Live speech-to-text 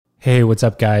Hey, what's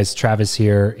up, guys? Travis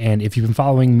here. And if you've been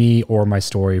following me or my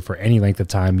story for any length of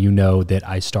time, you know that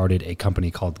I started a company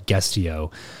called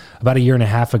Guestio about a year and a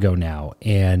half ago now.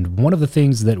 And one of the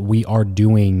things that we are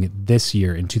doing this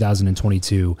year in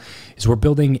 2022 is we're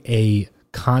building a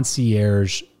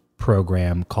concierge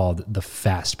program called the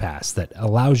Fast Pass that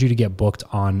allows you to get booked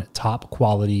on top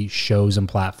quality shows and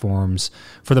platforms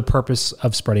for the purpose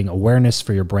of spreading awareness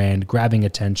for your brand, grabbing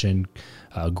attention,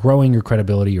 growing your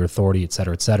credibility, your authority, et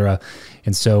cetera, et cetera.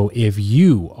 And so if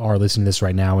you are listening to this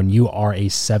right now and you are a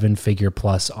 7-figure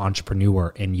plus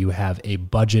entrepreneur and you have a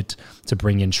budget to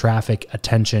bring in traffic,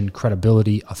 attention,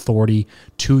 credibility, authority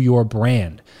to your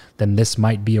brand, then this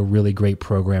might be a really great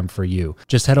program for you.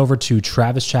 Just head over to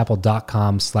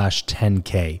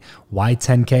travischappell.com/10K. Why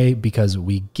 10K? Because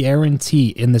we guarantee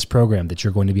in this program that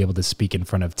you're going to be able to speak in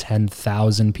front of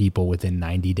 10,000 people within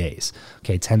 90 days.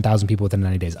 Okay, 10,000 people within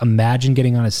 90 days. Imagine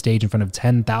getting on a stage in front of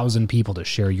 10,000 people to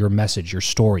share your message, your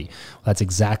story. Well, that's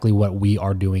exactly what we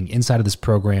are doing inside of this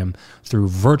program through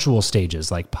virtual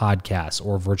stages like podcasts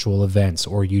or virtual events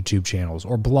or YouTube channels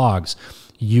or blogs.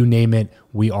 You name it,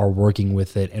 we are working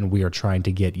with it, and we are trying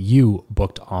to get you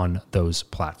booked on those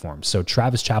platforms. So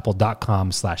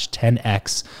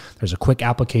travischappell.com/10X. There's a quick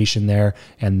application there,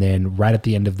 and then right at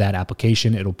the end of that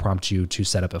application, it'll prompt you to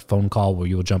set up a phone call where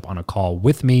you'll jump on a call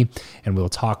with me, and we'll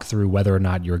talk through whether or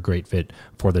not you're a great fit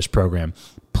for this program.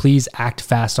 Please act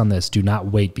fast on this. Do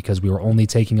not wait, because we are only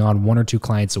taking on 1 or 2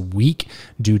 clients a week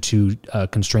due to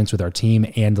constraints with our team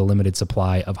and the limited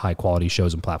supply of high quality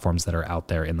shows and platforms that are out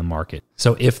there in the market.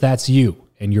 So if that's you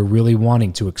and you're really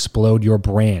wanting to explode your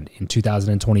brand in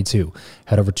 2022,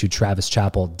 head over to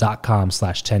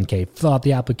travischappell.com/10K, fill out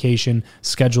the application,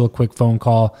 schedule a quick phone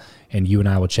call, and you and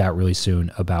I will chat really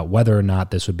soon about whether or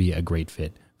not this would be a great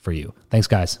fit for you. Thanks,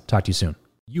 guys. Talk to you soon.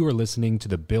 You are listening to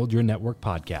the Build Your Network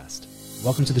podcast.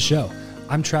 Welcome to the show.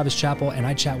 I'm Travis Chappell, and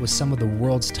I chat with some of the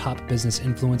world's top business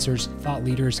influencers, thought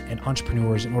leaders, and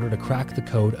entrepreneurs in order to crack the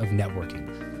code of networking.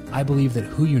 I believe that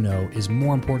who you know is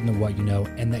more important than what you know,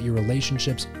 and that your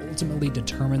relationships ultimately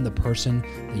determine the person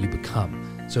that you become.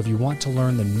 So if you want to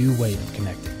learn the new way of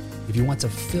connecting, if you want to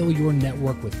fill your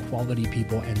network with quality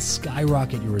people and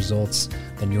skyrocket your results,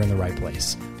 then you're in the right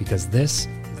place, because this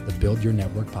is the Build Your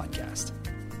Network podcast.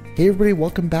 Hey everybody,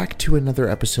 welcome back to another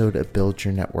episode of Build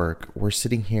Your Network. We're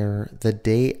sitting here the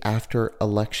day after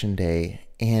Election Day,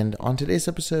 and on today's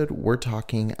episode, we're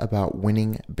talking about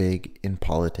winning big in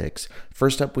politics.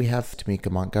 First up, we have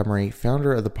Tameka Montgomery,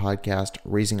 founder of the podcast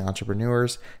Raising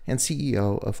Entrepreneurs and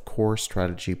CEO of Core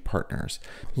Strategy Partners.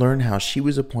 Learn how she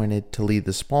was appointed to lead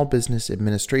the Small Business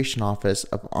Administration Office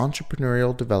of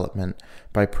Entrepreneurial Development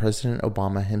by President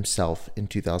Obama himself in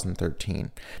 2013.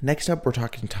 Next up, we're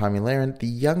talking to Tomi, Lahren, the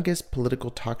youngest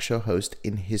political talk show host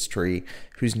in history,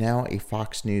 who's now a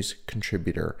Fox News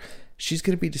contributor. She's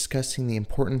going to be discussing the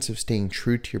importance of staying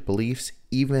true to your beliefs,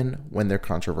 even when they're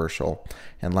controversial.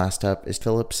 And last up is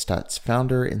Phillip Stutts,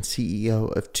 founder and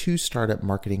CEO of 2 startup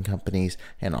marketing companies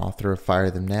and author of Fire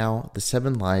Them Now, The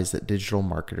 7 Lies That Digital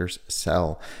Marketers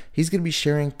Sell. He's going to be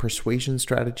sharing persuasion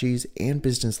strategies and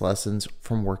business lessons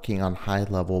from working on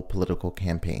high-level political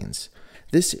campaigns.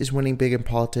 This is Winning Big in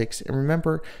Politics, and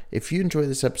remember, if you enjoy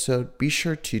this episode, be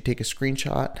sure to take a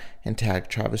screenshot and tag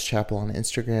Travis Chappell on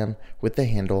Instagram with the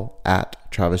handle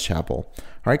 @TravisChappell. All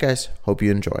right, guys, hope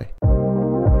you enjoy.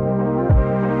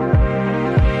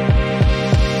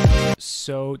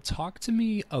 So talk to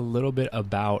me a little bit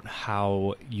about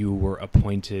how you were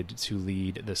appointed to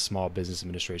lead the Small Business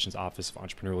Administration's Office of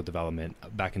Entrepreneurial Development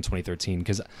back in 2013,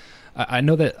 because I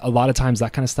know that a lot of times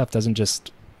that kind of stuff doesn't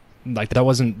just... like that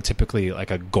wasn't typically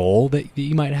like a goal that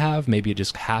you might have. Maybe it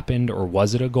just happened, or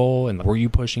was it a goal? And were you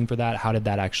pushing for that? How did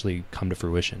that actually come to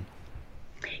fruition?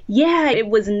 Yeah, it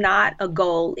was not a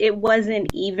goal. It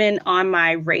wasn't even on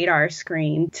my radar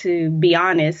screen, to be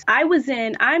honest. I'm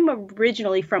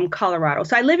originally from Colorado.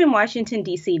 So I live in Washington,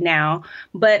 D.C. now,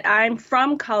 but I'm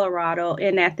from Colorado.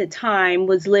 And at the time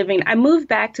I moved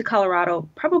back to Colorado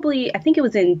probably, I think it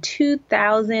was in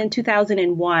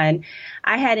 2001.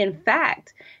 I had, in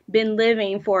fact, been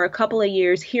living for a couple of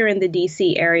years here in the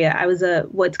DC area. I was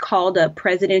what's called a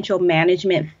presidential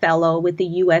management fellow with the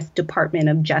U.S. Department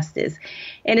of Justice.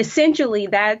 And essentially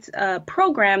that's a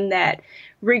program that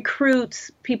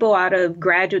recruits people out of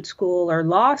graduate school or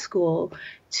law school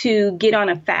to get on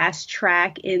a fast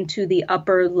track into the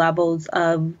upper levels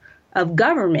of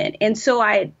government. And so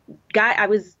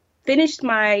finished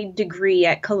my degree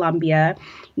at Columbia,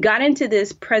 got into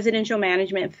this presidential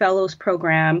management fellows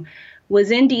program, was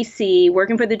in DC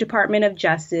working for the Department of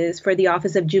Justice for the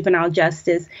Office of Juvenile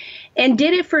Justice, and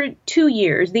did it for 2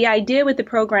 years. The idea with the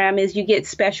program is you get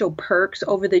special perks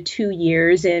over the 2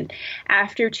 years. And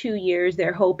after 2 years,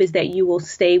 their hope is that you will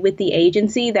stay with the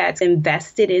agency that's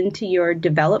invested into your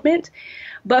development.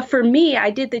 But for me,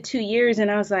 I did the 2 years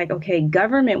and I was like, okay,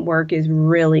 government work is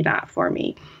really not for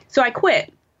me. So I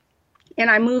quit and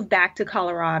I moved back to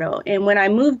Colorado. And when I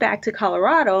moved back to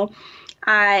Colorado,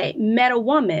 I met a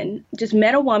woman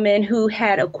who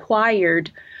had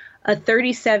acquired a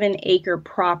 37-acre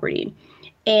property.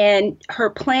 And her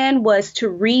plan was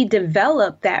to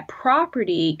redevelop that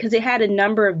property because it had a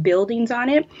number of buildings on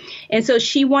it. And so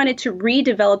she wanted to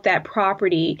redevelop that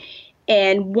property.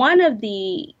 And one of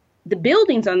the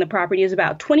buildings on the property is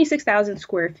about 26,000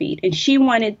 square feet. And she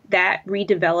wanted that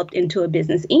redeveloped into a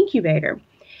business incubator.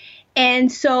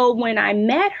 And so when I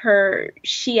met her,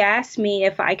 she asked me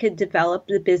if I could develop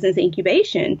the business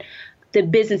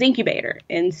incubator.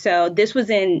 And so this was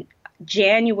in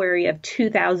January of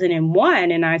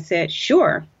 2001. And I said,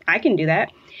 sure, I can do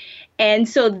that. And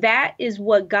so that is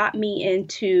what got me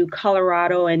into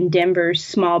Colorado and Denver's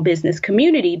small business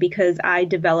community, because I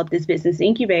developed this business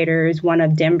incubator as one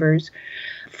of Denver's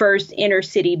first inner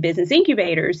city business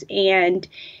incubators. And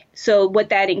so what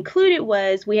that included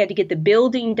was we had to get the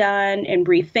building done and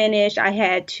refinished. I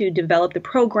had to develop the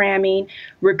programming,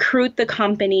 recruit the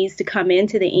companies to come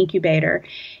into the incubator.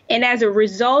 And as a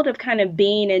result of kind of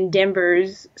being in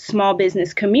Denver's small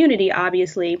business community,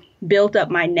 obviously built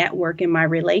up my network and my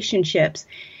relationships.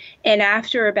 And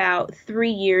after about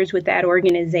 3 years with that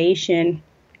organization,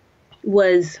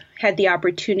 had the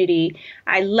opportunity.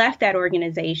 I left that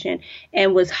organization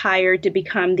and was hired to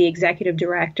become the executive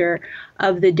director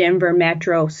of the Denver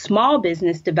Metro Small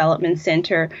Business Development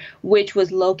Center, which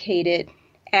was located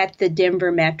at the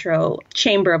Denver Metro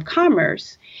Chamber of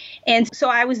Commerce. And so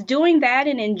I was doing that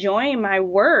and enjoying my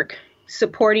work,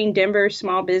 supporting Denver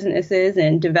small businesses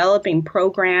and developing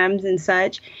programs and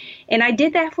such. And I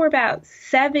did that for about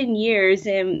 7 years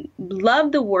and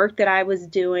loved the work that I was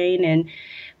doing,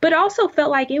 but also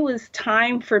felt like it was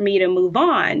time for me to move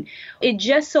on. It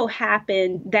just so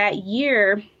happened that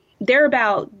year, there are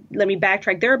about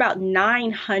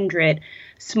 900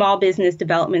 small business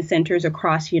development centers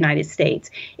across the United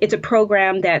States. It's a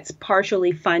program that's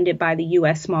partially funded by the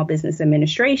U.S. Small Business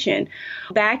Administration.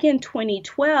 Back in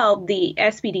 2012, the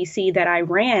SBDC that I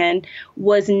ran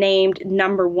was named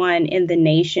 #1 in the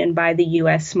nation by the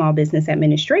U.S. Small Business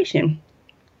Administration.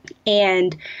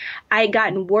 And I had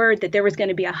gotten word that there was going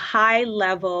to be a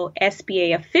high-level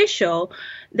SBA official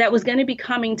that was going to be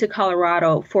coming to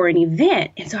Colorado for an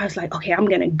event. And so I was like, okay, I'm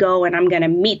going to go and I'm going to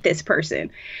meet this person.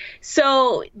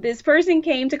 So this person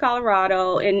came to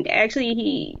Colorado, and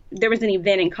actually there was an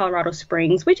event in Colorado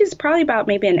Springs, which is probably about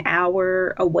maybe an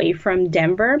hour away from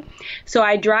Denver. So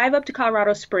I drive up to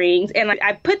Colorado Springs and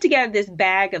I put together this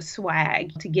bag of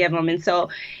swag to give him. And so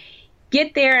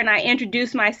get there and I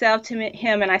introduce myself to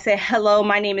him and I say, hello,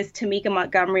 my name is Tameka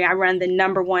Montgomery. I run the #1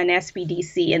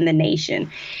 SBDC in the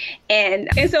nation. And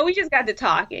so we just got to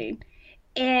talking.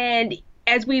 And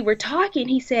as we were talking,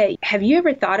 he said, have you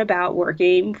ever thought about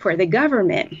working for the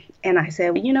government? And I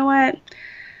said, well, you know what?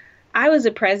 I was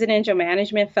a presidential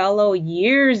management fellow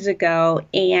years ago.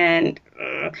 And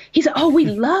he said, oh, we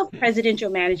love presidential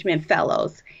management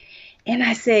fellows. And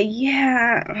I said,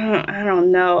 yeah, I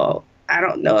don't know. I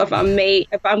don't know if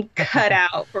I'm cut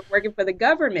out for working for the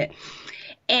government.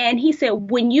 And he said,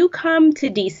 when you come to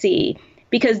DC,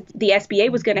 because the SBA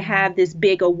was going to have this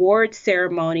big award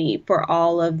ceremony for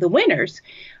all of the winners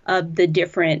of the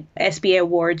different SBA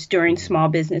awards during Small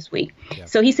Business Week. Yeah.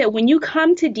 So he said, when you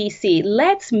come to DC,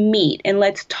 let's meet and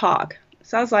let's talk.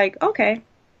 So I was like, okay.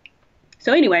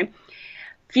 So anyway,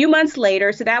 a few months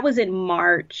later, so that was in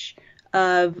March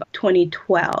of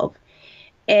 2012.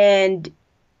 And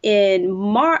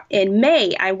in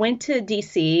May, I went to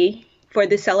DC for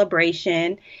the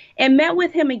celebration and met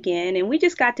with him again. And we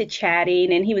just got to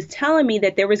chatting. And he was telling me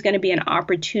that there was going to be an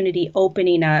opportunity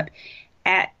opening up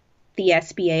at the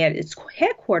SBA at its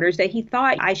headquarters that he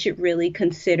thought I should really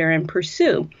consider and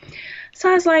pursue. So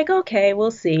I was like, okay,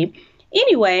 we'll see.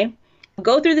 Anyway,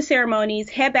 go through the ceremonies,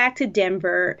 head back to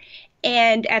Denver.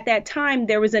 And at that time,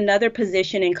 there was another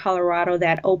position in Colorado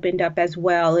that opened up as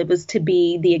well. It was to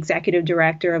be the executive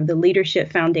director of the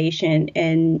Leadership Foundation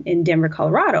in Denver,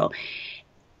 Colorado.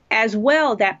 As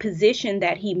well, that position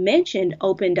that he mentioned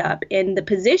opened up. And the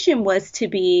position was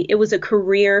it was a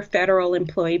career federal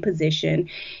employee position.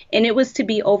 And it was to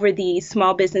be over the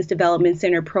Small Business Development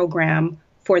Center program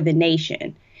for the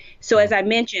nation. So as I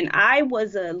mentioned, I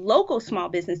was a local small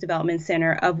business development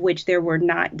center, of which there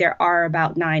are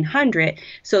about 900.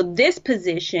 So this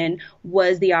position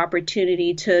was the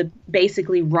opportunity to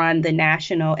basically run the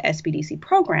national SBDC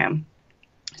program.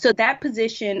 So that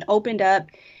position opened up,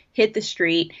 hit the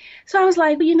street. So I was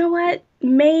like, well, you know what?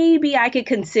 Maybe I could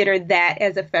consider that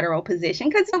as a federal position,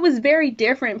 because it was very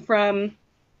different from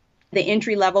the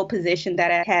entry level position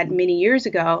that I had many years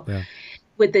ago. Yeah.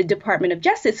 With the Department of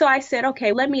Justice. So I said,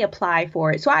 okay, let me apply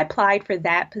for it. So I applied for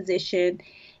that position,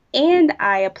 and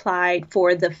I applied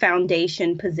for the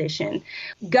foundation position.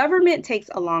 Government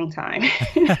takes a long time.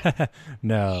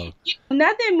 No.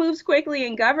 Nothing moves quickly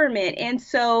in government. And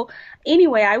so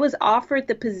anyway, I was offered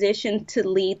the position to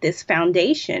lead this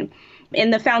foundation.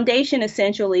 And the foundation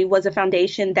essentially was a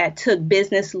foundation that took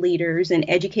business leaders and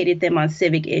educated them on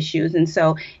civic issues. And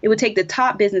so it would take the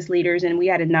top business leaders, and we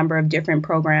had a number of different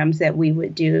programs that we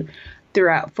would do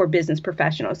throughout for business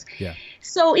professionals. Yeah.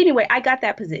 So anyway, I got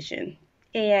that position.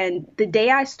 And the day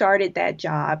I started that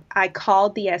job, I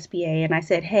called the SBA and I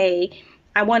said, hey,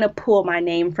 I want to pull my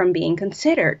name from being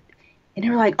considered. And they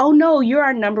were like, oh, no, you're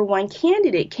our number one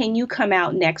candidate. Can you come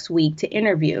out next week to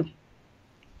interview?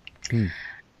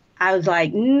 I was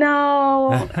like,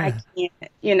 no, I can't.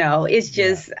 It's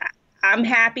just, I'm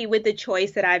happy with the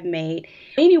choice that I've made.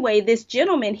 Anyway, this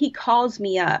gentleman, he calls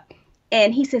me up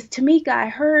and he says, Tameka, I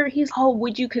heard,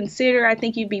 would you consider, I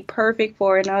think you'd be perfect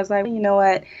for it. And I was like, you know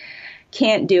what?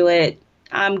 Can't do it.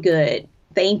 I'm good.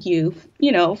 Thank you,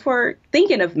 for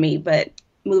thinking of me, but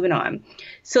moving on.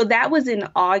 So that was in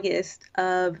August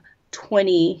of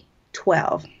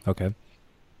 2012. Okay.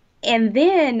 And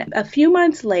then a few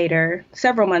months later,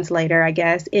 several months later, I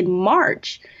guess, in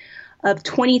March of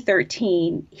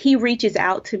 2013, he reaches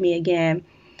out to me again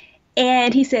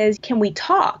and he says, can we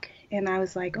talk? And I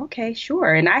was like, okay,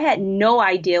 sure. And I had no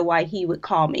idea why he would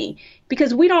call me,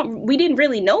 because we didn't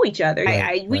really know each other.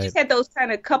 We just had those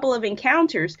kind of couple of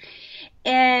encounters.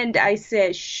 And I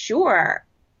said, sure.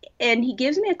 And he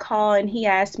gives me a call and he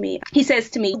says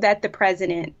to me that the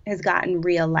president has gotten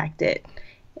reelected.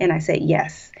 And I said,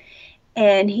 yes.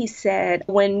 And he said,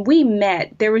 when we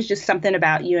met, there was just something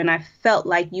about you, and I felt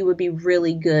like you would be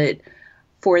really good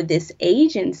for this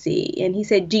agency. And he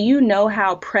said, do you know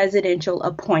how presidential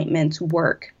appointments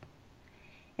work?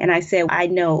 And I said, I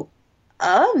know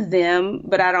of them,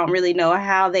 but I don't really know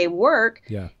how they work.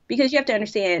 Yeah. Because you have to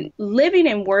understand, living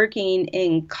and working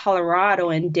in Colorado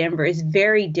and Denver is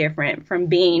very different from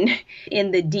being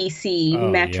in the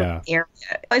DC metro area.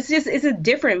 It's a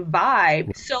different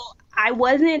vibe. So I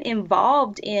wasn't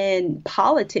involved in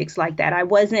politics like that. I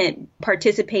wasn't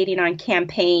participating on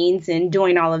campaigns and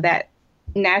doing all of that,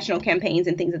 national campaigns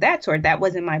and things of that sort. That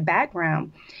wasn't my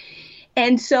background.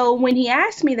 And so when he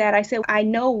asked me that, I said, I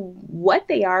know what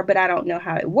they are, but I don't know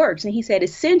how it works. And he said,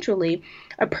 essentially,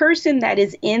 a person that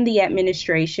is in the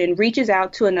administration reaches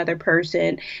out to another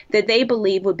person that they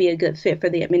believe would be a good fit for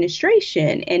the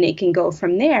administration, and it can go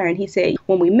from there. And he said,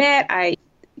 when we met, I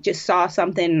just saw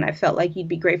something and I felt like you'd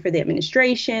be great for the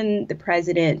administration. The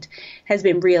president has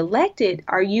been reelected.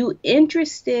 Are you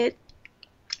interested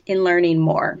in learning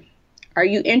more? Are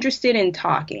you interested in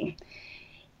talking?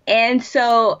 And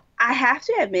so I have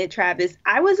to admit, Travis,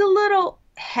 I was a little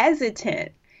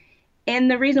hesitant. And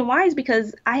the reason why is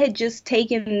because I had just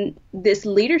taken this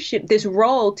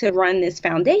role to run this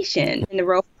foundation in the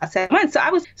role for about 7 months.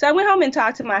 So I went home and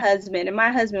talked to my husband, and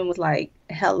my husband was like,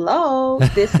 hello,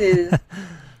 this is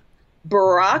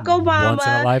Barack Obama. Once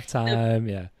in a lifetime,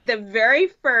 the very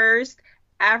first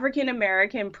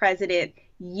African-American president.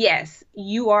 Yes,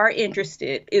 you are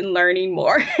interested in learning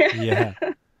more. Yeah.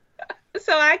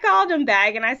 So I called him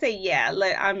back and I said,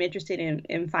 I'm interested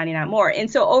in finding out more. And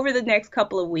so over the next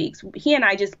couple of weeks, he and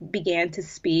I just began to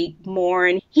speak more.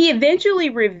 And he eventually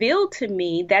revealed to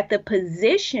me that the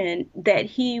position that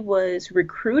he was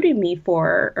recruiting me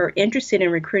for, or interested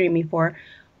in recruiting me for,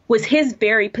 was his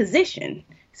very position.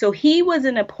 So he was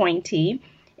an appointee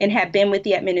and had been with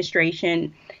the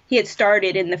administration. He had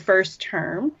started in the first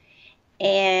term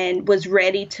and was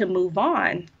ready to move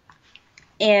on.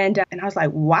 And I was like,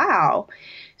 wow.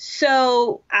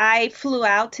 So I flew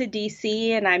out to DC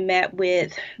and I met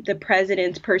with the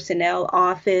president's personnel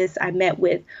office. I met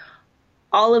with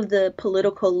all of the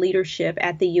political leadership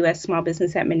at the U.S. Small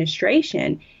Business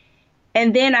Administration.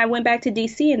 And then I went back to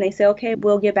DC and they said, okay,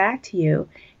 we'll get back to you.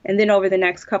 And then over the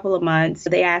next couple of months,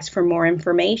 they asked for more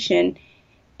information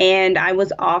and I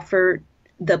was offered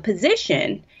the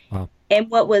position. Wow.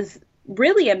 And what was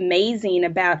really amazing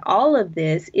about all of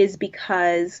this is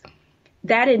because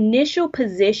that initial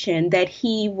position that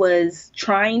he was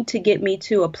trying to get me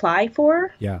to apply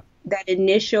for, that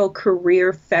initial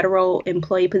career federal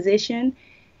employee position,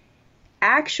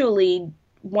 actually,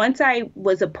 once I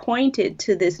was appointed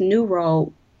to this new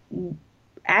role,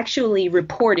 actually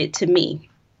reported to me.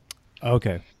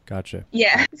 Okay, gotcha.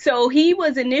 Yeah. So he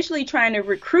was initially trying to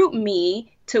recruit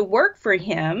me to work for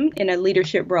him in a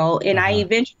leadership role. And I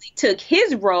eventually took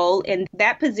his role, and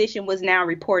that position was now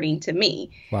reporting to me,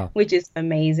 Wow. Which is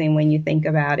amazing when you think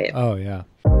about it. Oh, yeah.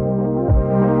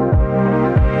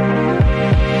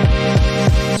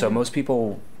 So most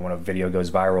people, when a video goes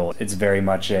viral, it's very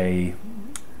much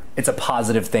it's a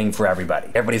positive thing for everybody.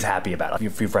 Everybody's happy about it. A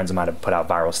few friends of mine have put out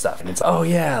viral stuff, and it's, oh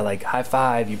yeah, like high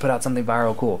five, you put out something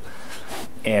viral, cool.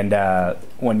 And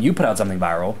when you put out something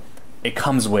viral, it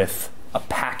comes with a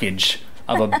package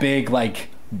of a big like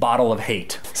bottle of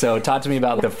hate. So talk to me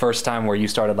about the first time where you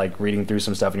started like reading through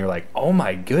some stuff and you're like, oh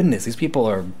my goodness, these people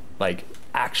are like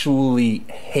actually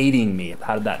hating me.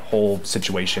 How did that whole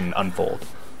situation unfold?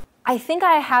 I think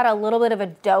I had a little bit of a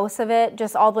dose of it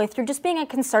just all the way through, just being a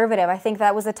conservative. I think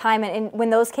that was a time, and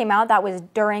when those came out, that was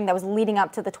leading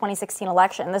up to the 2016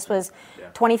 election. This was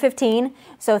 2015,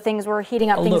 so things were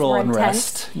heating up, things were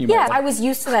intense. Yeah, I was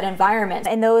used to that environment.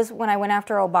 And those, when I went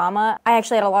after Obama, I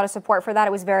actually had a lot of support for that.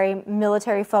 It was very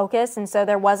military focused, and so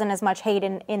there wasn't as much hate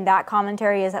in that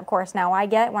commentary as, of course, now I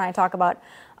get when I talk about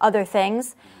other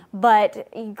things. But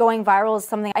going viral is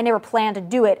something I never planned to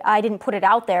do it. I didn't put it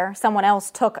out there. Someone else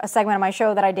took a segment of my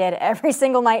show that I did every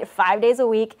single night, 5 days a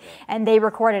week, and they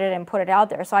recorded it and put it out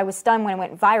there. So I was stunned when it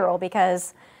went viral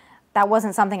because that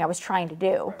wasn't something I was trying to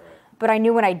do. But I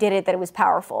knew when I did it that it was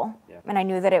powerful, and I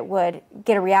knew that it would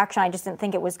get a reaction. I just didn't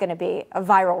think it was going to be a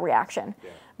viral reaction.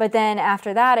 But then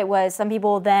after that, it was some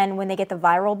people then, when they get the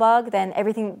viral bug, then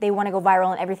everything, they want to go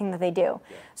viral in everything that they do.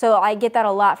 So I get that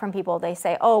a lot from people. They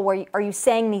say, oh, are you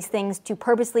saying these things to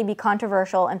purposely be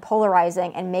controversial and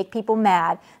polarizing and make people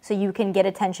mad so you can get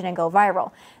attention and go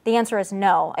viral? The answer is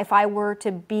no. If I were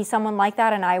to be someone like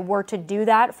that and I were to do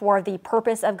that for the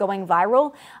purpose of going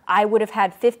viral, I would have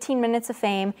had 15 minutes of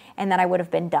fame and then I would have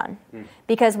been done.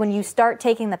 Because when you start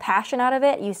taking the passion out of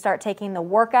it, you start taking the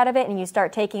work out of it, and you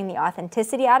start taking the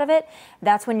authenticity out of it,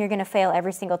 that's when you're going to fail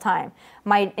every single time.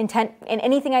 My intent in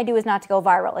anything I do is not to go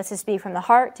viral. It's just to be from the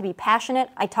heart, to be passionate.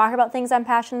 I talk about things I'm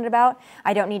passionate about.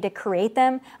 I don't need to create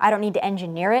them. I don't need to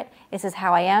engineer it. This is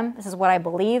how I am. This is what I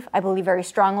believe. I believe very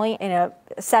strongly in a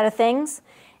set of things.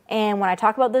 And when I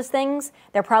talk about those things,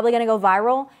 they're probably going to go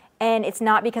viral. And it's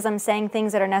not because I'm saying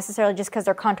things that are necessarily just because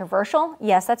they're controversial.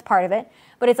 Yes, that's part of it.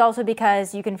 But it's also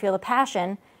because you can feel the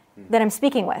passion that I'm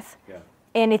speaking with.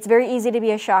 And it's very easy to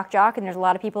be a shock jock, and there's a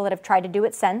lot of people that have tried to do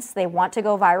it since. They want to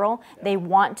go viral. They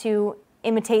want to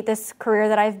imitate this career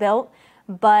that I've built.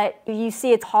 But you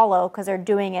see it's hollow because they're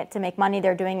doing it to make money.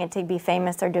 They're doing it to be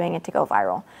famous. They're doing it to go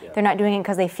viral. They're not doing it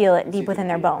because they feel it deep within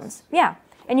their bones.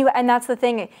 And that's the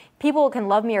thing. People can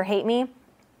love me or hate me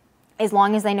as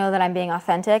long as they know that I'm being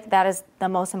authentic. That is the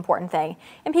most important thing.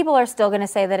 And people are still going to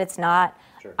say that it's not.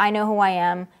 I know who I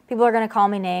am. People are going to call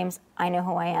me names. I know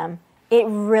who I am. It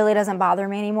really doesn't bother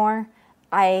me anymore.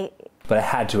 But it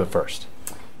had to at first.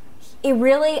 It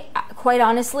really, quite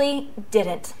honestly,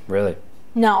 didn't. Really?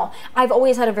 No. I've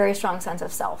always had a very strong sense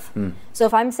of self. So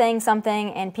if I'm saying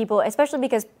something and people, especially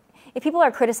because if people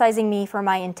are criticizing me for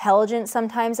my intelligence,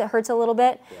 sometimes it hurts a little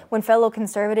bit. When fellow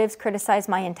conservatives criticize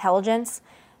my intelligence,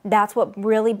 that's what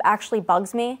really actually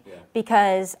bugs me,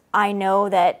 because I know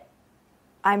that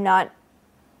I'm not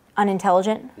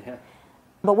unintelligent.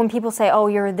 But when people say, oh,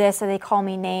 you're this, or they call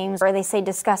me names, or they say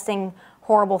disgusting,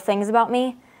 horrible things about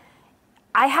me,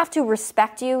 I have to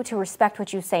respect you to respect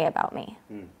what you say about me.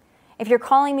 If you're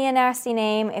calling me a nasty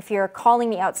name, if you're calling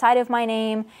me outside of my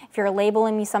name, if you're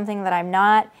labeling me something that I'm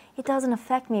not, it doesn't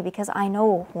affect me because I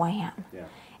know who I am.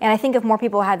 And I think if more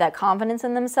people had that confidence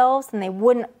in themselves, then they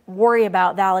wouldn't worry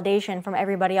about validation from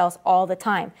everybody else all the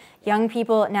time. Young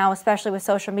people now, especially with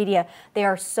social media, they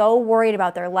are so worried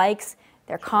about their likes,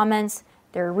 their comments,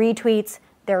 their retweets,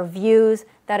 their views.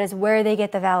 That is where they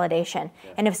get the validation.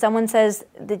 And if someone says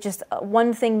that just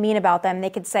one thing mean about them,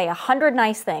 they could say 100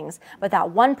 nice things, but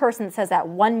that one person that says that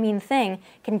one mean thing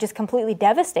can just completely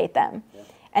devastate them.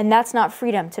 And that's not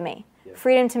freedom to me.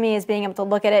 Freedom to me is being able to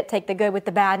look at it, take the good with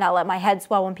the bad, not let my head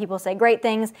swell when people say great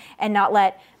things, and not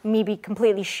let me be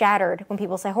completely shattered when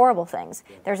people say horrible things.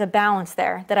 There's a balance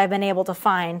there that I've been able to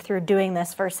find through doing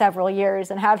this for several years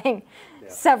and having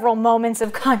several moments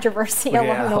of controversy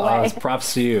along the way.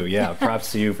 Props to you. Yeah,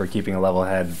 props to you for keeping a level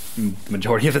head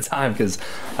majority of the time, because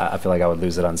I feel like I would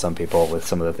lose it on some people with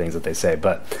some of the things that they say.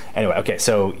 But anyway, okay,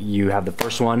 so you have the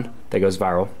first one that goes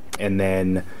viral, and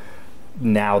then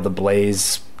now the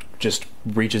Blaze just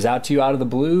reaches out to you out of the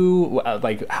blue.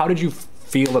 Like, how did you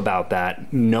feel about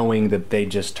that, knowing that they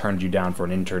just turned you down for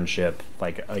an internship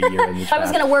like a year in I was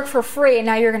going to work for free, and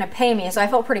now you're going to pay me, so I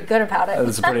felt pretty good about it.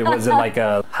 Was it like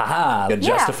a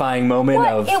justifying moment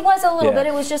of? It was a little bit.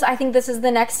 It was just, I think this is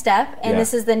the next step, and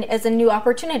this is a new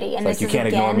opportunity, and it's this like you can't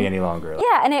ignore me any longer.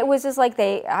 Yeah, and it was just like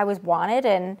I was wanted,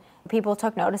 and people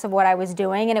took notice of what I was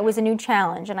doing, and it was a new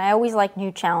challenge, and I always like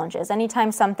new challenges.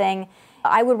 Anytime something,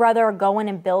 I would rather go in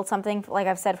and build something, like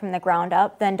I've said, from the ground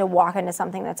up than to walk into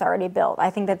something that's already built.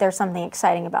 I think that there's something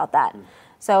exciting about that.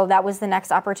 So that was the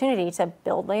next opportunity to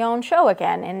build my own show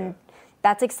again, and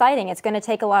that's exciting. It's going to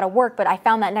take a lot of work, but I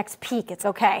found that next peak. It's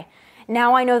okay.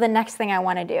 Now I know the next thing I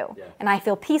want to do, and I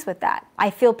feel peace with that. I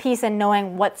feel peace in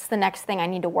knowing what's the next thing I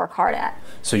need to work hard at.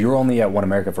 So you were only at One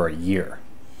America for a year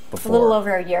before? A little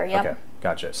over a year, yep. Okay,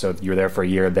 gotcha. So you were there for a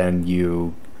year, then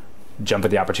you jump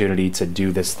at the opportunity to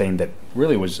do this thing that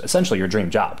really was essentially your dream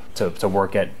job, to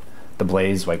work at The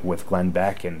Blaze, like with Glenn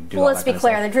Beck and do all that. Well, let's be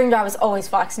clear, the dream job was always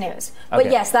Fox News. But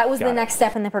yes, that was the next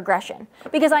step in the progression.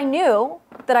 Because I knew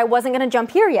that I wasn't going to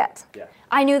jump here yet. Yeah.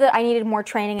 I knew that I needed more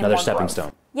training and another more stepping growth.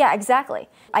 stone. Yeah, exactly.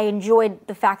 I enjoyed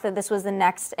the fact that this was the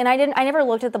next, and I never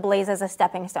looked at The Blaze as a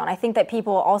stepping stone. I think that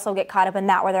people also get caught up in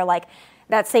that, where they're like,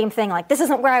 that same thing, like, this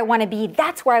isn't where I want to be,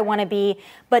 that's where I want to be,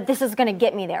 but this is going to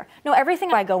get me there. No,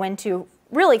 everything I go into,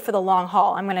 really for the long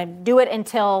haul, I'm going to do it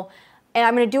until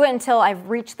I've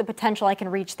reached the potential I can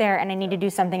reach there, and I need to do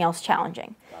something else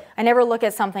challenging. I never look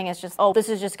at something as just, this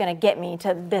is just going to get me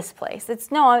to this place. It's,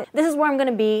 no, this is where I'm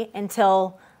going to be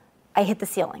until I hit the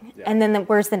ceiling. Yeah. And then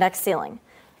where's the next ceiling?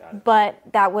 But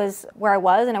that was where I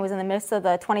was, and I was in the midst of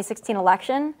the 2016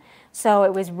 election. So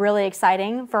it was really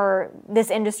exciting for this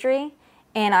industry,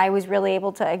 and I was really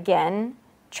able to, again,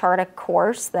 chart a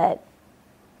course that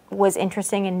was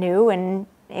interesting and new, and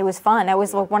it was fun. It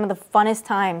was one of the funnest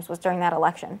times was during that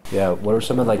election. Yeah, what are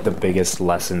some of like the biggest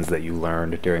lessons that you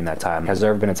learned during that time? Has there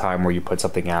ever been a time where you put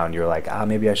something out and you're like,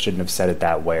 maybe I shouldn't have said it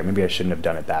that way, or maybe I shouldn't have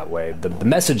done it that way? The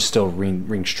message still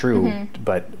rings true,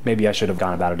 but maybe I should have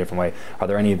gone about it a different way. Are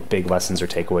there any big lessons or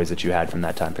takeaways that you had from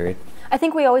that time period? I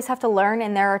think we always have to learn,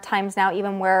 and there are times now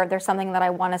even where there's something that I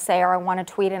want to say or I want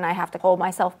to tweet, and I have to hold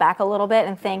myself back a little bit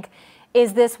and think,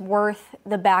 is this worth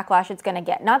the backlash it's going to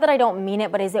get? Not that I don't mean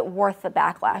it, but is it worth the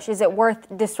backlash? Is it worth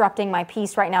disrupting my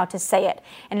peace right now to say it?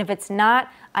 And if it's not,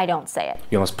 I don't say it.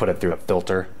 You almost put it through a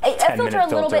filter. A filter a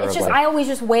little bit. It's just, I always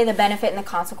just weigh the benefit and the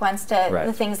consequence to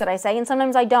the things that I say, and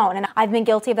sometimes I don't. And I've been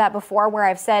guilty of that before, where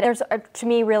I've said, there's to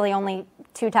me really only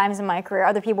 2 times in my career.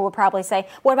 Other people would probably say,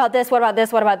 what about this? What about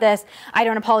this? What about this? I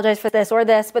don't apologize for this or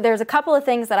this. But there's a couple of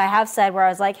things that I have said where I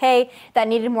was like, hey, that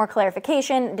needed more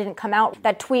clarification. It didn't come out.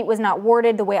 That tweet was not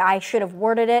worded the way I should have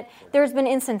worded it. There's been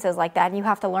instances like that, and you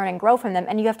have to learn and grow from them.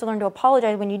 And you have to learn to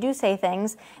apologize when you do say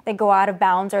things that go out of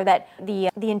bounds, or that the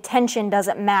intention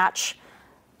doesn't match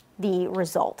the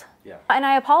result. Yeah. And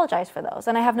I apologize for those,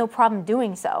 and I have no problem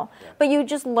doing so. Yeah. But you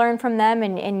just learn from them,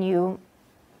 and you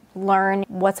learn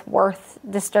what's worth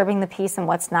disturbing the peace and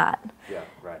what's not. Yeah,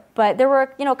 right. But there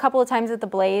were, a couple of times at the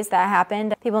Blaze that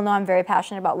happened. People know I'm very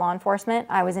passionate about law enforcement.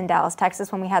 I was in Dallas,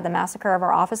 Texas when we had the massacre of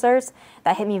our officers.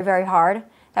 That hit me very hard.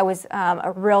 That was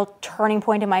a real turning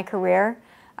point in my career.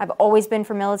 I've always been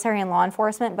for military and law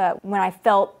enforcement, but when I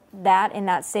felt that in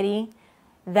that city,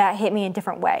 that hit me in a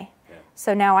different way. Yeah.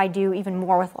 So now I do even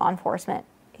more with law enforcement.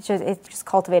 It just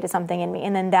cultivated something in me.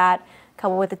 And then that,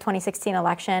 coupled with the 2016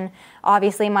 election,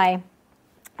 obviously my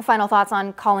final thoughts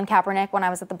on Colin Kaepernick when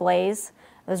I was at the Blaze.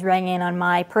 I was ringing on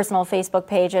my personal Facebook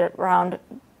page at around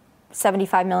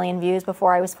 75 million views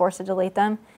before I was forced to delete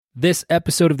them. This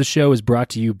episode of the show is brought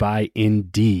to you by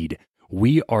Indeed.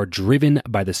 We are driven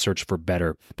by the search for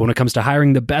better. But when it comes to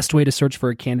hiring, the best way to search for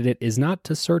a candidate is not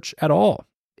to search at all.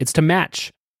 It's to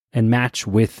match, and match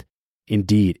with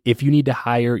Indeed. If you need to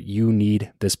hire, you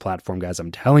need this platform, guys.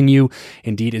 I'm telling you,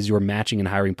 Indeed is your matching and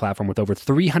hiring platform with over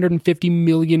 350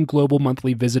 million global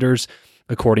monthly visitors,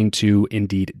 according to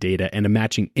Indeed data, and a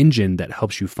matching engine that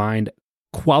helps you find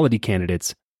quality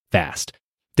candidates fast.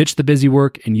 Ditch the busy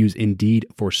work and use Indeed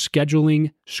for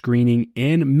scheduling, screening,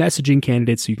 and messaging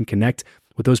candidates so you can connect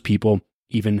with those people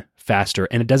even faster.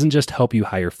 And it doesn't just help you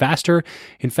hire faster.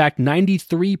 In fact,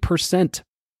 93%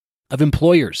 of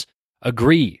employers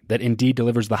agree that Indeed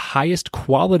delivers the highest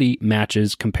quality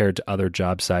matches compared to other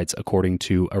job sites, according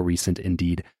to a recent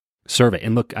Indeed survey.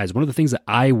 And look, guys, one of the things that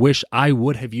I wish I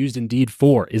would have used Indeed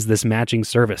for is this matching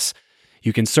service.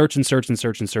 You can search and search and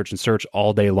search and search and search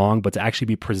all day long, but to actually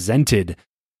be presented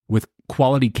with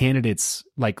quality candidates,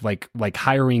 like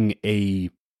hiring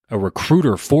a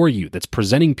recruiter for you that's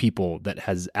presenting people that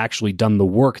has actually done the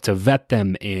work to vet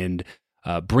them and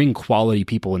bring quality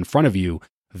people in front of you,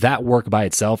 that work by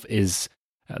itself is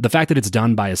The fact that it's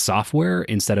done by a software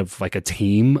instead of like a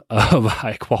team of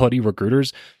high quality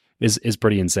recruiters is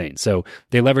pretty insane. So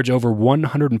they leverage over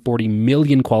 140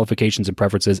 million qualifications and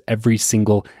preferences every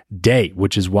single day,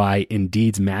 which is why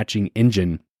Indeed's matching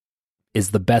engine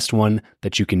is the best one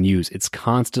that you can use. It's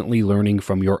constantly learning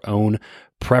from your own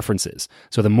preferences.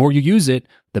 So the more you use it,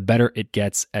 the better it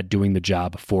gets at doing the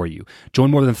job for you.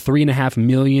 Join more than 3.5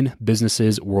 million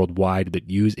businesses worldwide that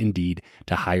use Indeed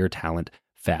to hire talent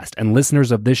fast. And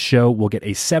listeners of this show will get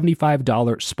a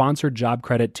 $75 sponsored job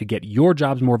credit to get your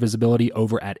jobs more visibility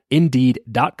over at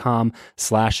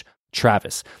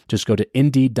Indeed.com/Travis. Just go to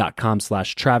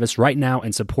Indeed.com/Travis right now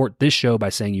and support this show by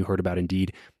saying you heard about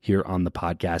Indeed here on the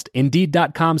podcast.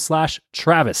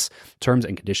 Indeed.com/Travis. Terms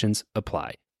and conditions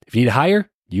apply. If you need to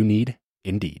hire, you need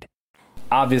Indeed.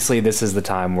 Obviously, this is the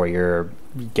time where you're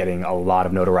getting a lot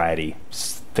of notoriety.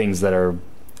 Things that are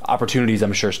opportunities,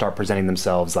 I'm sure, start presenting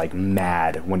themselves like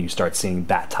mad when you start seeing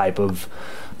that type of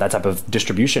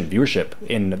distribution, viewership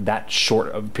in that short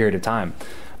of a period of time.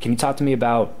 Can you talk to me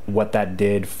about what that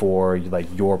did for like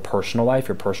your personal life,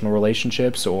 your personal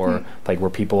relationships, or like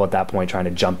were people at that point trying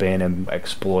to jump in and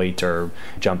exploit or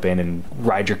jump in and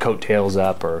ride your coattails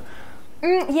up or?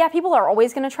 Yeah, people are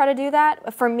always going to try to do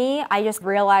that. For me, I just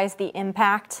realized the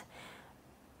impact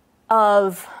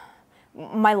of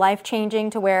my life changing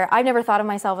to where I've never thought of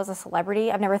myself as a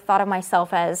celebrity. I've never thought of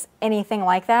myself as anything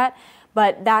like that.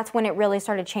 But that's when it really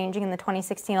started changing in the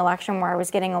 2016 election, where I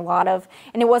was getting a lot of,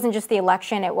 and it wasn't just the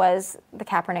election, it was the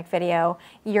Kaepernick video.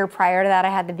 Year prior to that, I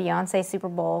had the Beyonce Super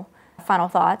Bowl Final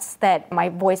Thoughts that my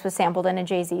voice was sampled in a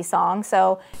Jay-Z song.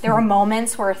 So there were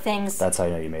moments where things... That's how I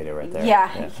know you made it right there.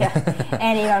 Yeah.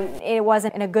 And it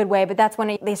wasn't in a good way, but that's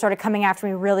when they started coming after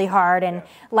me really hard, and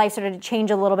life started to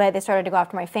change a little bit. They started to go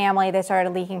after my family. They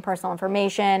started leaking personal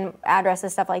information,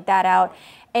 addresses, stuff like that out.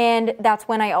 And that's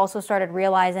when I also started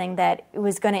realizing that it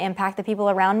was going to impact the people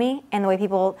around me, and the way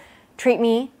people treat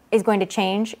me is going to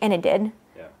change, and it did.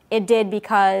 Yeah. It did,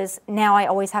 because now I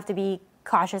always have to be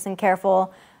cautious and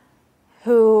careful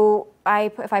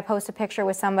if I post a picture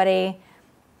with somebody,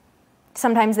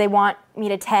 sometimes they want me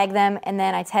to tag them, and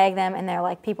then I tag them, and they're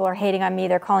like, people are hating on me,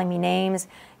 they're calling me names,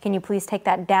 can you please take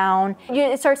that down?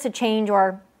 It starts to change.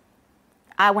 Or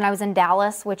when I was in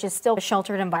Dallas, which is still a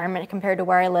sheltered environment compared to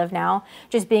where I live now,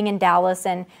 just being in Dallas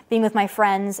and being with my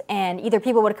friends, and either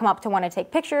people would come up to want to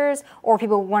take pictures, or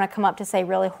people would want to come up to say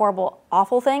really horrible,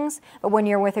 awful things. But when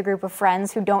you're with a group of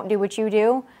friends who don't do what you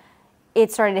do, it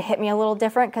started to hit me a little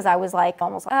different, because I was like,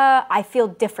 almost, I feel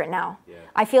different now. Yeah.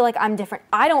 I feel like I'm different.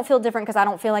 I don't feel different because I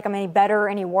don't feel like I'm any better,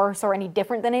 any worse, or any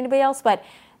different than anybody else, but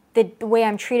the way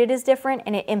I'm treated is different,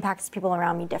 and it impacts people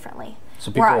around me differently.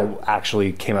 So people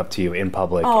actually came up to you in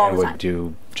public and would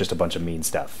do just a bunch of mean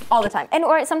stuff? All the time. And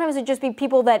or sometimes it'd just be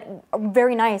people that are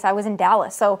very nice. I was in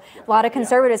Dallas, so a lot of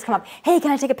conservatives come up, hey,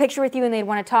 can I take a picture with you? And they'd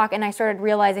want to talk, and I started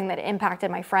realizing that it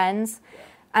impacted my friends.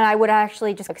 And I would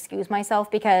actually just excuse myself,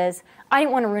 because I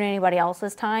didn't want to ruin anybody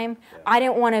else's time. Yeah. I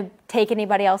didn't want to take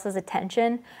anybody else's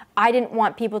attention. I didn't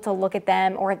want people to look at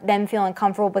them, or them feel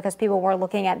uncomfortable because people were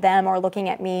looking at them or looking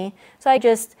at me. So I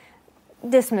just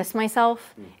dismissed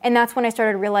myself. And that's when I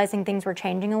started realizing things were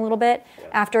changing a little bit. Yeah.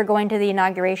 After going to the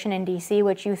inauguration in DC,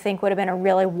 which you think would have been a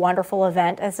really wonderful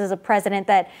event. This is a president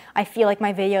that I feel like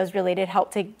my videos really did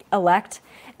help to elect.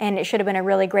 And it should have been a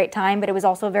really great time, but it was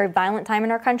also a very violent time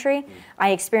in our country. I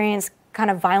experienced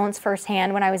kind of violence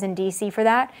firsthand when I was in DC for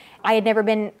that. I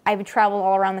would travel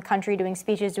all around the country doing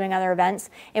speeches, doing other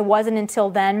events. It wasn't until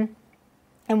then,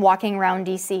 and walking around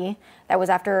DC, that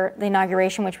was after the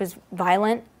inauguration, which was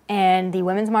violent, and the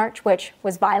Women's March, which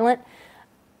was violent,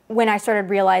 when I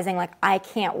started realizing, like, I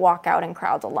can't walk out in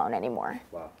crowds alone anymore.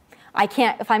 Wow. I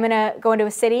can't, if I'm going to go into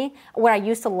a city, what I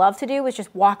used to love to do was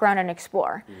just walk around and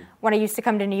explore. When I used to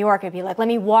come to New York, it'd be like, let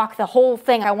me walk the whole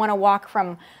thing. I want to walk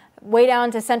from way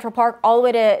down to Central Park all the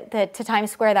way to Times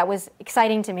Square. That was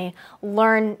exciting to me.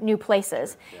 Learn new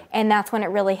places. Yeah. And that's when it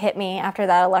really hit me after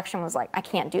that election, was like, I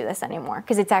can't do this anymore,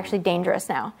 because it's actually dangerous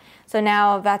now. So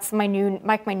now that's my new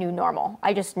normal.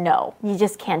 I just know you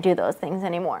just can't do those things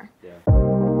anymore. Yeah.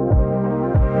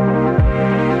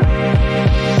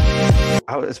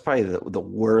 It's probably the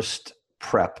worst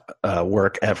prep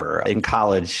work ever. In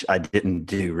college, I didn't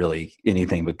do really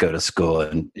anything but go to school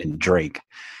and drink.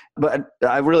 But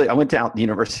I went down to the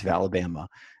University of Alabama,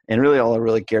 and really all I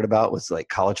really cared about was like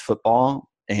college football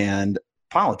and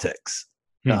politics.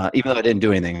 Even though I didn't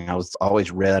do anything, I was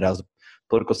always read. I was a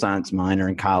political science minor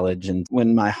in college. And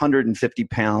when my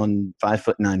 150-pound,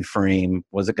 5'9" frame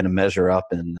wasn't going to measure up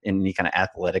in any kind of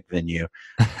athletic venue,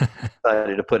 I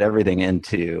decided to put everything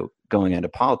into going into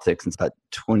politics. And about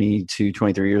 22,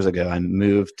 23 years ago, I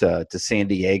moved to San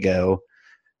Diego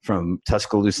from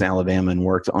Tuscaloosa, Alabama, and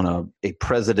worked on a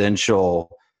presidential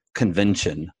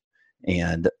convention.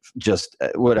 And just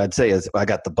what I'd say is I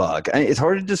got the bug. It's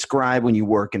hard to describe when you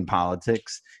work in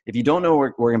politics. If you don't know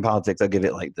work in politics, I'll give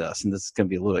it like this. And this is going to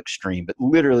be a little extreme, but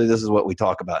literally this is what we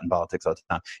talk about in politics all the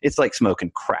time. It's like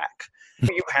smoking crack.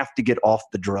 You have to get off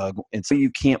the drug. And so you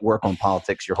can't work on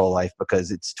politics your whole life because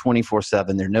it's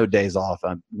 24/7. There are no days off.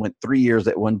 I went 3 years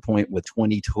at one point with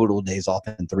 20 total days off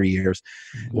in 3 years.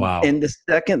 Wow. And the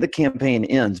second the campaign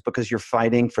ends, because you're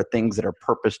fighting for things that are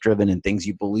purpose-driven and things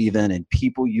you believe in and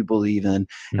people you believe in.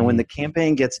 And when the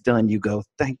campaign gets done, you go,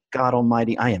 thank God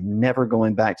Almighty, I am never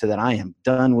going back to that. I am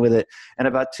done with it. And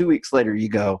about 2 weeks later, you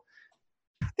go,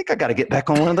 I think I got to get back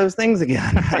on one of those things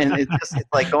again. And it's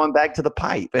like going back to the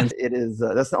pipe. And it is,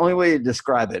 that's the only way to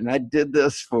describe it. And I did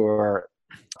this for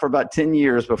about 10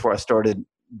 years before I started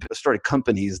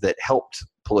companies that helped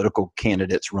political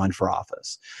candidates run for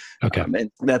office. Okay. And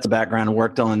that's a background. I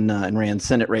worked on and ran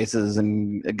Senate races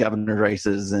and governor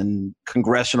races and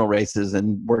congressional races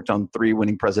and worked on 3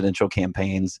 winning presidential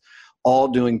campaigns, all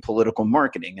doing political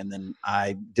marketing. And then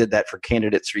I did that for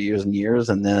candidates for years and years.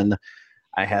 And then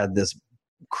I had this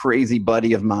crazy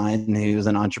buddy of mine who's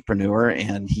an entrepreneur,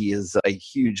 and he is a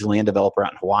huge land developer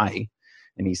out in Hawaii.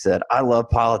 And he said, I love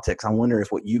politics. I wonder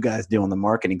if what you guys do on the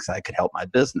marketing side could help my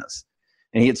business.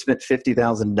 And he had spent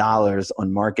 $50,000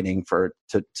 on marketing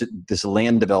to this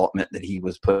land development that he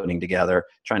was putting together,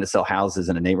 trying to sell houses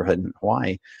in a neighborhood in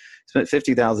Hawaii. Spent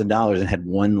 $50,000 and had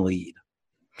 1 lead.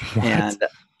 What? And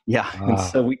and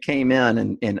so we came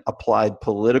in and applied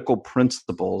political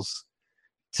principles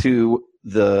to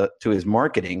his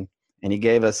marketing, and he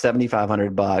gave us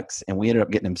 $7,500, and we ended up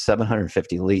getting him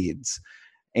 750 leads,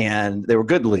 and they were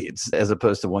good leads as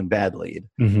opposed to 1 bad lead.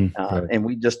 Right. And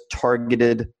we just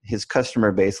targeted his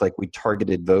customer base like we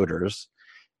targeted voters,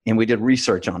 and we did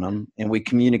research on them, and we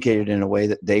communicated in a way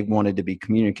that they wanted to be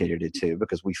communicated to,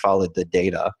 because we followed the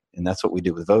data, and that's what we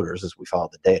do with voters is we follow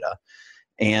the data.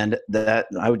 And that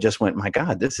I just went, my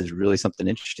God, this is really something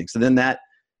interesting. So then that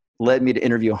led me to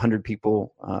interview 100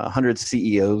 people, 100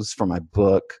 CEOs for my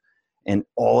book. And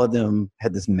all of them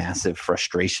had this massive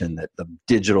frustration that the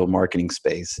digital marketing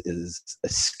space is a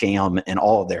scam in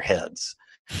all of their heads.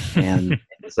 And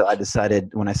so I decided,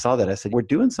 when I saw that, I said, we're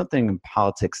doing something in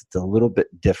politics that's a little bit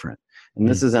different. And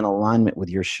this is in alignment with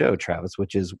your show, Travis,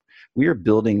 which is we are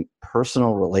building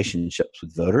personal relationships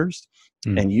with voters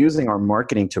and using our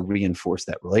marketing to reinforce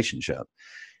that relationship.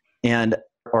 And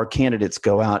our candidates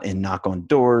go out and knock on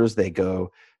doors. They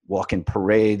go walk in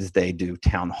parades. They do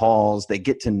town halls. They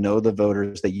get to know the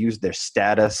voters. They use their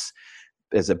status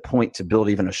as a point to build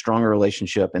even a stronger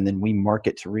relationship. And then we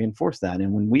market to reinforce that.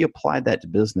 And when we applied that to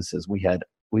businesses,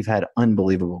 we've had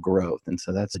unbelievable growth. And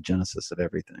so that's the genesis of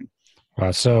everything.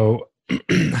 Wow. So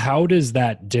how does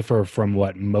that differ from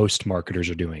what most marketers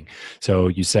are doing? So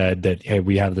you said that, hey,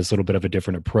 we have this little bit of a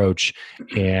different approach,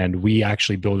 and we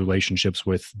actually build relationships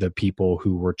with the people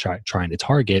who we're trying to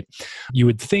target. You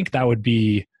would think that would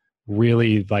be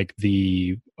really like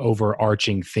the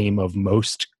overarching theme of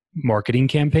most marketing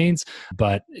campaigns,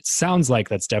 but it sounds like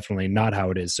that's definitely not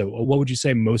how it is. So what would you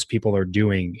say most people are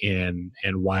doing, and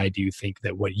why do you think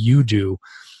that what you do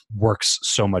works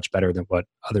so much better than what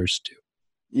others do?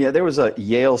 Yeah, there was a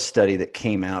Yale study that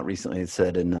came out recently. It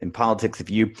said in politics, if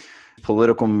you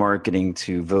political marketing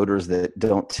to voters that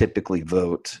don't typically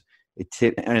vote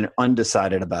and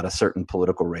undecided about a certain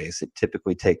political race, it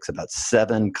typically takes about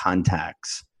 7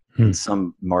 contacts in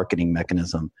some marketing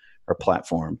mechanism or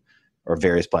platform or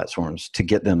various platforms to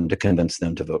get them to convince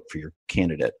them to vote for your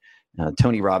candidate.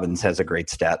 Tony Robbins has a great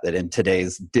stat that in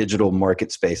today's digital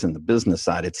market space and the business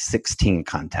side, it's 16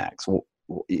 contacts. Well,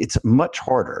 it's much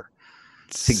harder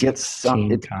to get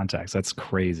some contacts. That's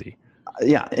crazy.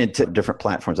 Yeah, into different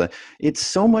platforms. It's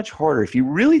so much harder. If you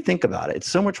really think about it, it's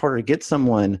so much harder to get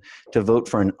someone to vote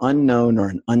for an unknown or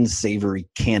an unsavory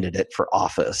candidate for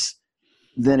office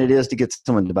than it is to get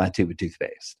someone to buy a tube of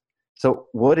toothpaste. So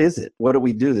what is it? What do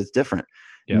we do that's different?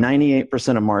 Yep.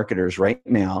 98% of marketers right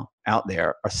now out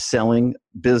there are selling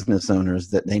business owners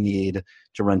that they need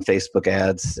to run Facebook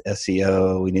ads,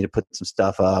 SEO. We need to put some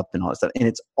stuff up and all that stuff. And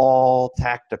it's all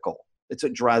tactical. It's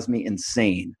what drives me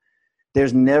insane.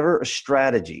 There's never a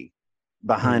strategy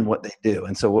behind what they do.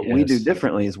 And so what we do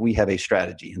differently is we have a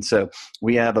strategy. And so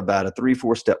we have about a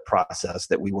 3-4 step process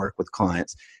that we work with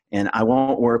clients. And I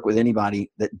won't work with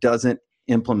anybody that doesn't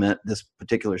implement this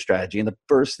particular strategy. And the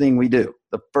first thing we do,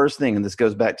 and this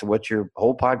goes back to what your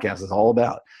whole podcast is all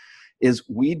about, is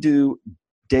we do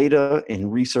data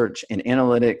and research and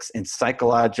analytics and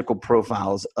psychological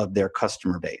profiles of their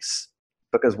customer base.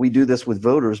 because we do this with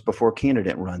voters before a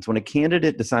candidate runs. When a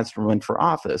candidate decides to run for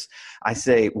office, I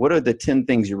say, what are the 10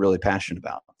 things you're really passionate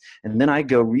about? And then I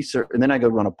go research, and then I go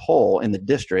run a poll in the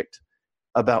district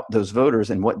about those voters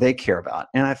and what they care about.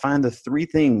 And I find the 3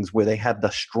 things where they have the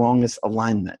strongest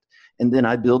alignment. And then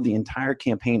I build the entire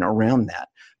campaign around that,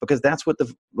 because that's what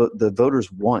the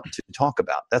voters want to talk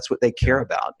about. That's what they care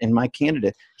about. And my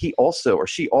candidate, he also or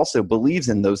she also believes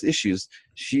in those issues.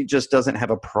 She just doesn't have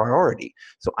a priority.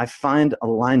 So I find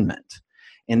alignment.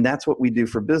 And that's what we do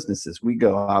for businesses. We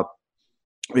go out.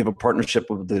 We have a partnership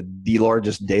with the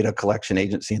largest data collection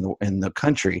agency in the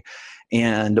country.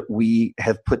 And we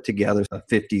have put together a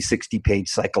 50, 60-page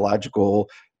psychological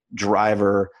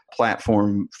driver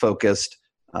platform focused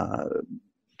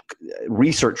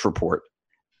research report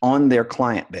on their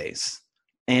client base.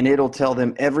 And it'll tell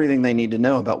them everything they need to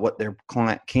know about what their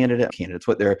candidates,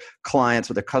 what their clients,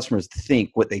 what their customers think,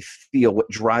 what they feel, what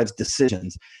drives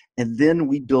decisions. And then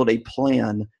we build a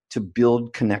plan to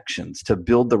build connections, to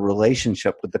build the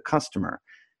relationship with the customer.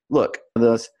 Look,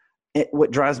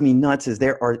 what drives me nuts is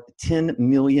there are 10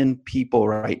 million people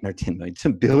right now, 10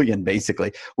 billion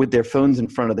basically, with their phones in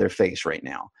front of their face right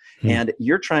now. And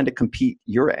you're trying to compete,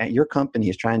 your company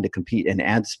is trying to compete in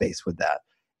ad space with that.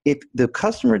 If the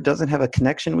customer doesn't have a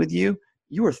connection with you,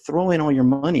 you are throwing all your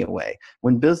money away.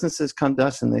 When businesses come to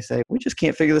us and they say, we just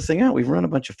can't figure this thing out. We've run a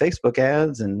bunch of Facebook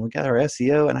ads and we got our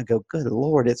SEO. And I go, good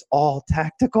Lord, it's all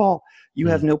tactical. You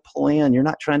have no plan. You're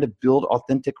not trying to build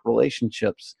authentic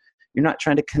relationships. You're not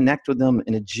trying to connect with them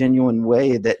in a genuine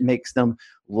way that makes them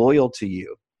loyal to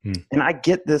you. And I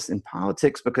get this in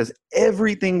politics because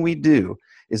everything we do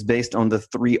is based on the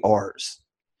 3 R's.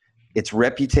 It's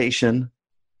reputation,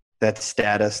 that's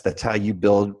status, that's how you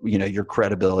build, your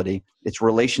credibility. It's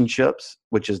relationships,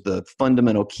 which is the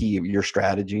fundamental key of your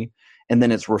strategy. And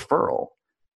then it's referral.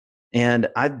 And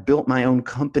I've built my own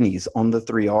companies on the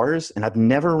 3 R's, and I've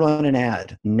never run an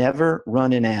ad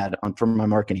from my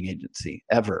marketing agency,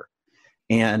 ever.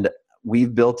 And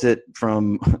we've built it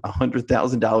from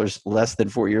 $100,000 less than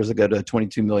 4 years ago to a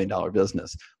 $22 million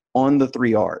business on the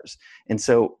 3 R's. And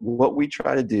so what we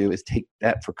try to do is take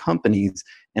that for companies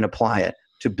and apply it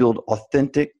to build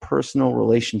authentic personal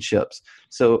relationships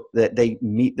so that they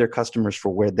meet their customers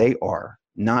for where they are,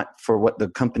 not for what the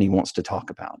company wants to talk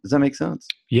about. Does that make sense?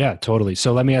 Yeah, totally.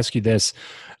 So let me ask you this.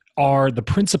 Are the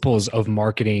principles of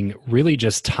marketing really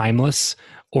just timeless,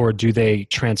 or do they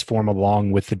transform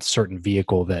along with a certain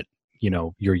vehicle that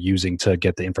you're using to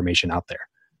get the information out there?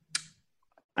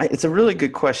 It's a really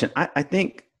good question. I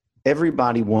think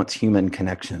everybody wants human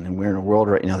connection, and we're in a world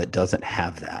right now that doesn't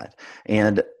have that.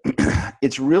 And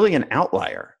it's really an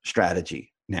outlier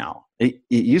strategy now. It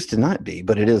used to not be,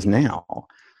 but it is now.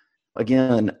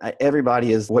 Again,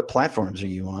 everybody is, what platforms are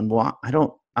you on? Well,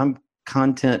 I'm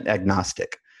content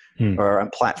agnostic, or I'm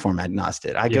platform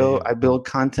agnostic. I build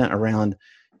content around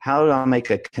how do I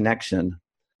make a connection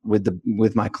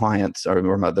with my clients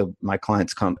or my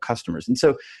clients' customers. And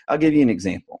so I'll give you an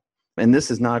example. And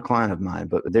this is not a client of mine,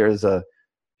 but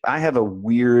I have a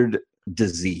weird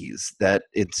disease that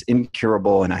it's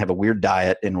incurable, and I have a weird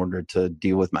diet in order to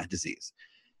deal with my disease.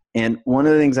 And one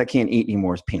of the things I can't eat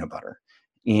anymore is peanut butter.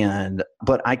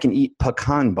 But I can eat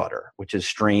pecan butter, which is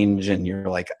strange. And you're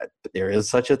like, there is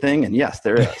such a thing? And yes,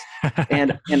 there is.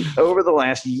 and over the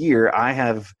last year,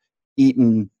 I've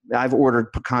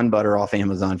ordered pecan butter off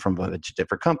Amazon from a bunch of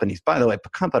different companies. By the way,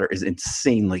 pecan butter is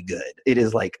insanely good. It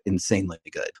is insanely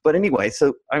good. But anyway,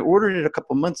 so I ordered it a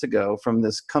couple months ago from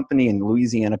this company in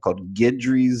Louisiana called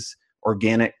Guidry's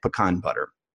Organic Pecan Butter.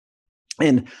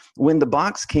 And when the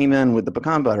box came in with the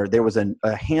pecan butter, there was a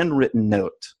handwritten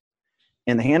note.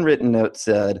 And the handwritten note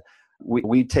said,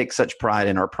 we take such pride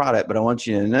in our product, but I want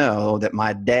you to know that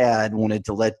my dad wanted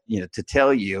to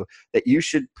tell you that you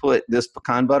should put this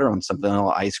pecan butter on some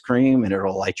vanilla ice cream and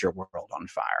it'll light your world on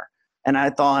fire. And I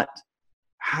thought,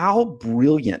 how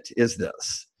brilliant is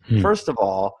this? First of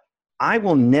all, I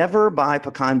will never buy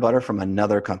pecan butter from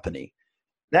another company.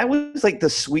 That was the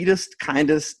sweetest,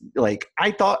 kindest,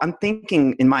 I'm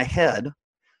thinking in my head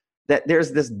that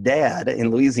there's this dad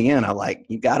in Louisiana,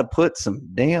 you got to put some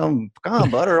damn pecan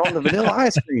butter on the vanilla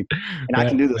ice cream. And I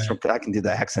can do this I can do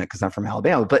the accent because I'm from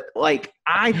Alabama. But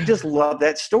I just love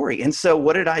that story. And so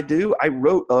what did I do? I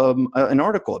wrote an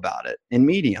article about it in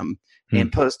Medium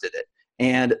and posted it.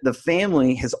 And the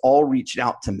family has all reached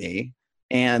out to me,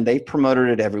 and they've promoted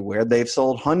it everywhere. They've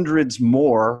sold hundreds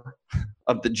more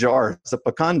of the jars of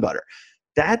pecan butter.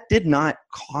 That did not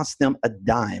cost them a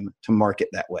dime to market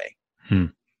that way.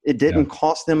 It didn't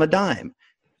cost them a dime.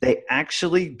 They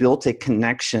actually built a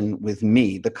connection with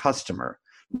me, the customer.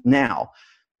 Now,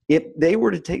 If they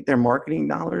were to take their marketing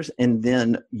dollars and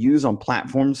then use on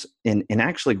platforms and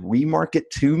actually remarket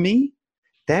to me,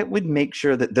 that would make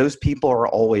sure that those people are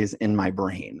always in my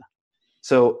brain.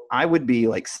 So I would be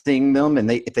like seeing them, and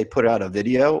if they put out a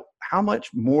video, how much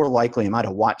more likely am I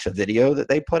to watch a video that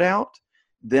they put out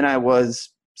than I was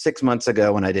 6 months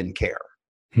ago when I didn't care?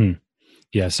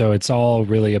 Yeah. So it's all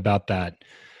really about that.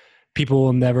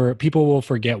 People will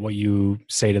forget what you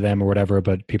say to them or whatever,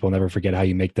 but people never forget how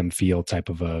you make them feel type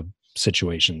of a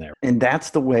situation there. And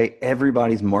that's the way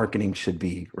everybody's marketing should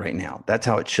be right now. That's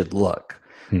how it should look.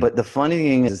 But the funny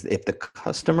thing is, if the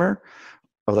customer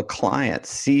or the client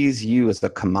sees you as a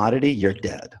commodity, you're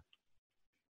dead.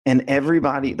 And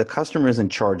the customer is in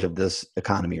charge of this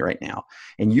economy right now.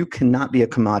 And you cannot be a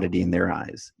commodity in their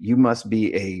eyes. They must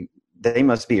be a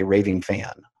raving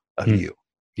fan of you.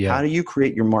 Yeah. How do you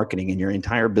create your marketing and your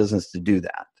entire business to do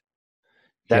that?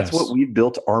 That's what we've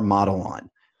built our model on.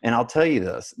 And I'll tell you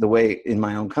this, the way in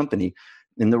my own company,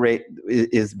 and the rate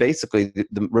is basically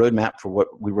the roadmap for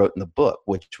what we wrote in the book,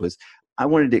 which was I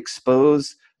wanted to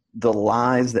expose the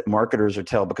lies that marketers are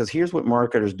telling, because here's what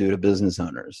marketers do to business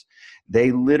owners.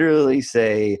 They literally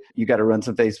say, you got to run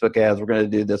some Facebook ads. We're going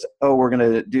to do this. Oh, we're going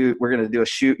to do a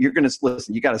shoot. You're going to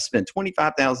listen. You got to spend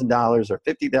 $25,000 or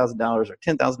 $50,000 or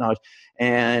 $10,000.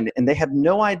 And they have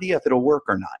no idea if it'll work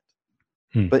or not.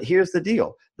 But here's the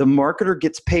deal. The marketer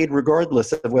gets paid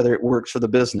regardless of whether it works for the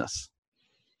business.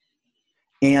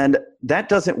 And that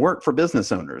doesn't work for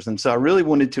business owners. And so I really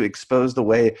wanted to expose the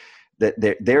way that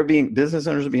business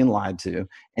owners are being lied to,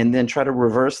 and then try to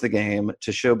reverse the game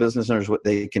to show business owners what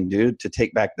they can do to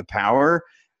take back the power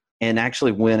and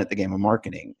actually win at the game of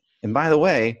marketing. And by the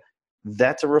way,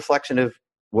 that's a reflection of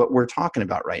what we're talking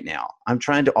about right now. I'm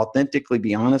trying to authentically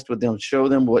be honest with them, show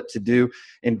them what to do,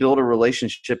 and build a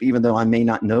relationship even though I may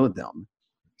not know them,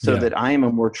 so that I am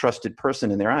a more trusted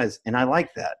person in their eyes. And I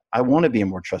like that. I want to be a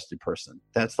more trusted person.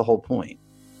 That's the whole point.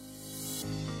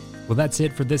 Well, that's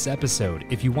it for this episode.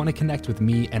 If you want to connect with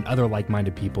me and other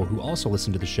like-minded people who also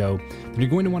listen to the show, then you're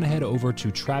going to want to head over to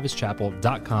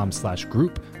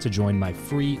travischappell.com/group to join my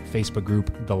free Facebook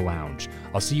group, The Lounge.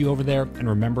 I'll see you over there, and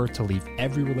remember to leave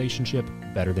every relationship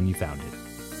better than you found it.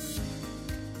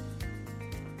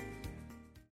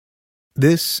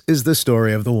 This is the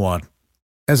story of the one.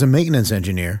 As a maintenance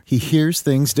engineer, he hears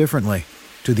things differently.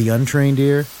 To the untrained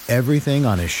ear, everything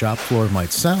on his shop floor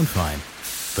might sound fine,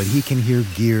 but he can hear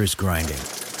gears grinding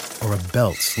or a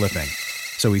belt slipping.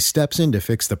 So he steps in to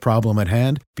fix the problem at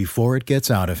hand before it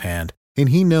gets out of hand. And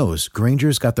he knows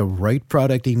Grainger's got the right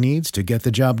product he needs to get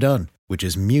the job done, which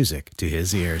is music to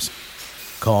his ears.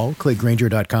 Call, click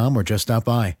Grainger.com, or just stop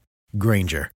by.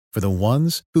 Grainger, for the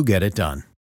ones who get it done.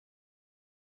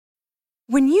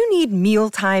 When you need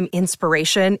mealtime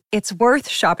inspiration, it's worth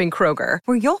shopping Kroger,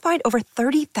 where you'll find over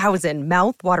 30,000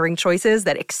 mouth-watering choices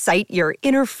that excite your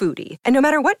inner foodie. And no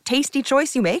matter what tasty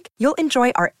choice you make, you'll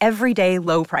enjoy our everyday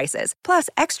low prices, plus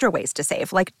extra ways to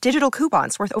save, like digital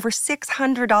coupons worth over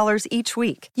 $600 each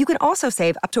week. You can also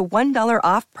save up to $1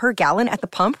 off per gallon at the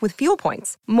pump with fuel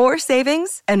points. More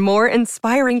savings and more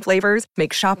inspiring flavors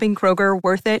make shopping Kroger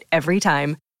worth it every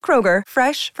time. Kroger,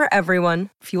 fresh for everyone.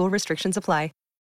 Fuel restrictions apply.